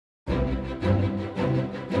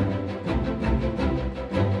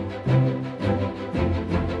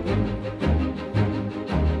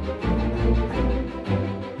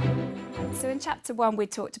chapter 1, we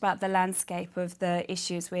talked about the landscape of the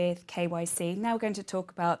issues with KYC. Now we're going to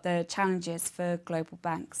talk about the challenges for global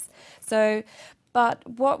banks. But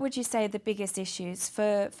what would you say are the biggest issues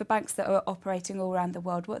for banks that are operating all around the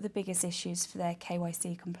world? What are the biggest issues for their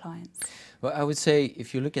KYC compliance? Well, I would say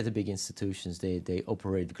if you look at the big institutions, they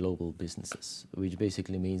operate global businesses, which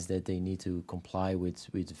basically means that they need to comply with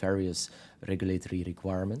various regulatory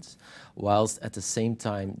requirements, whilst at the same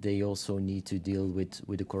time they also need to deal with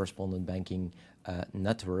the correspondent banking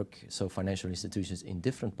network, so financial institutions in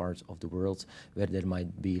different parts of the world where there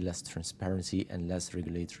might be less transparency and less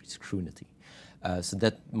regulatory scrutiny. So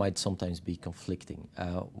that might sometimes be conflicting.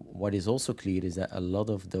 What is also clear is that a lot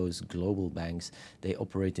of those global banks, they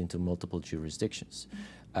operate into multiple jurisdictions,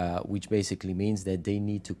 which basically means that they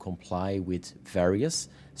need to comply with various,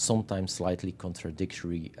 sometimes slightly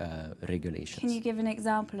contradictory regulations. Can you give an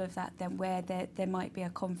example of that then, where there might be a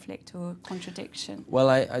conflict or contradiction? Well,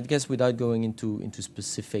 I guess without going into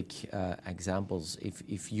specific examples,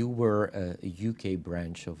 if you were a UK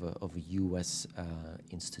branch of a US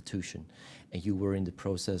institution, and you were in the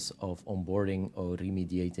process of onboarding or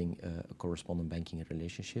remediating a correspondent banking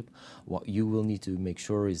relationship, what you will need to make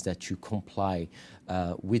sure is that you comply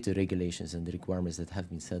with the regulations and the requirements that have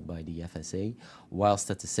been set by the FSA,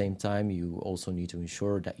 whilst at the same time you also need to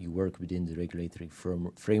ensure that you work within the regulatory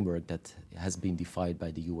framework that has been defined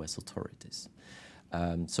by the US authorities.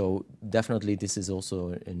 So definitely this is also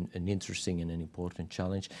an interesting and an important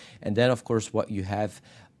challenge. And then of course what you have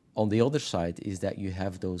on the other side is that you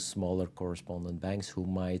have those smaller correspondent banks who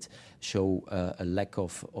might show a lack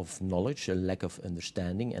of knowledge, a lack of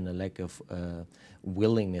understanding, and a lack of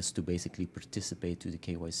willingness to basically participate to the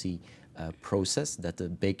KYC process that the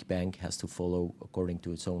big bank has to follow according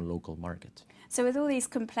to its own local market. So with all these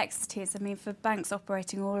complexities, I mean, for banks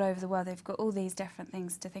operating all over the world, they've got all these different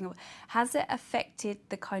things to think about. Has it affected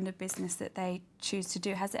the kind of business that they choose to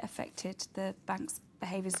do? Has it affected the bank's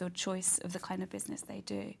behaviours or choice of the kind of business they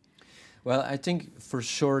do? Well, I think for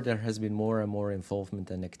sure there has been more and more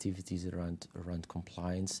involvement and activities around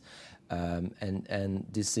compliance, and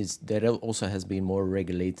there also has been more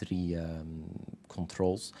regulatory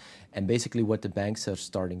controls. And basically, what the banks are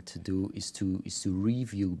starting to do is to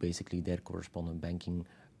review basically their correspondent banking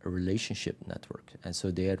relationship network, and so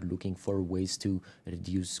they are looking for ways to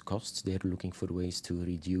reduce costs. They are looking for ways to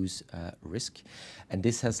reduce risk, and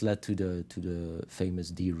this has led to the famous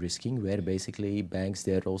de-risking, where basically banks,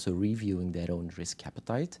 they are also reviewing their own risk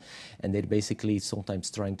appetite, and they're basically sometimes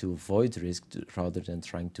trying to avoid risk rather than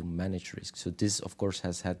trying to manage risk. So this, of course,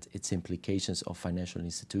 has had its implications of financial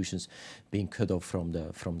institutions being cut off from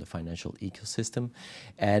the financial ecosystem.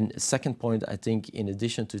 And second point, I think, in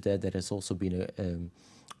addition to that, there has also been a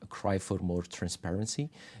cry for more transparency,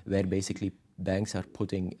 where basically banks are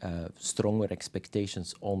putting stronger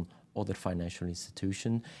expectations on other financial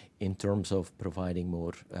institutions in terms of providing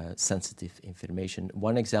more sensitive information.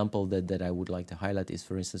 One example that I would like to highlight is,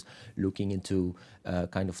 for instance, looking into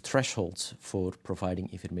kind of thresholds for providing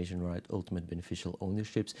information around ultimate beneficial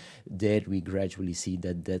ownerships. There we gradually see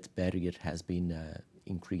that barrier has been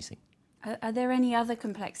increasing. Are there any other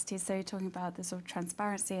complexities? So you're talking about the sort of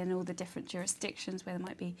transparency and all the different jurisdictions where there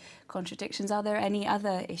might be contradictions. Are there any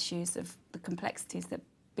other issues of the complexities that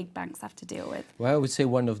big banks have to deal with? Well, I would say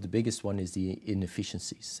one of the biggest one is the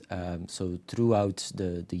inefficiencies. So throughout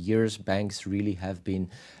the years, banks really have been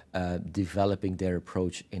developing their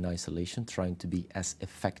approach in isolation, trying to be as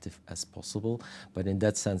effective as possible, but in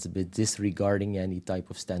that sense a bit disregarding any type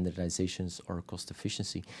of standardizations or cost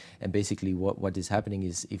efficiency. And basically what is happening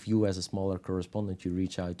is, if you as a smaller correspondent, you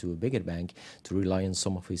reach out to a bigger bank to rely on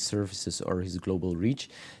some of his services or his global reach,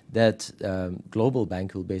 that global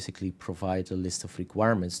bank will basically provide a list of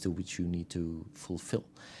requirements to which you need to fulfill.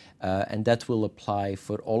 And that will apply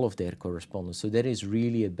for all of their correspondents. So there is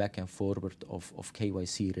really a back and forward of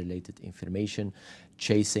KYC related information,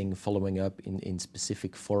 chasing, following up in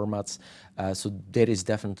specific formats. So there is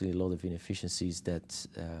definitely a lot of inefficiencies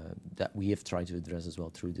that we have tried to address as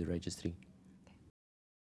well through the registry.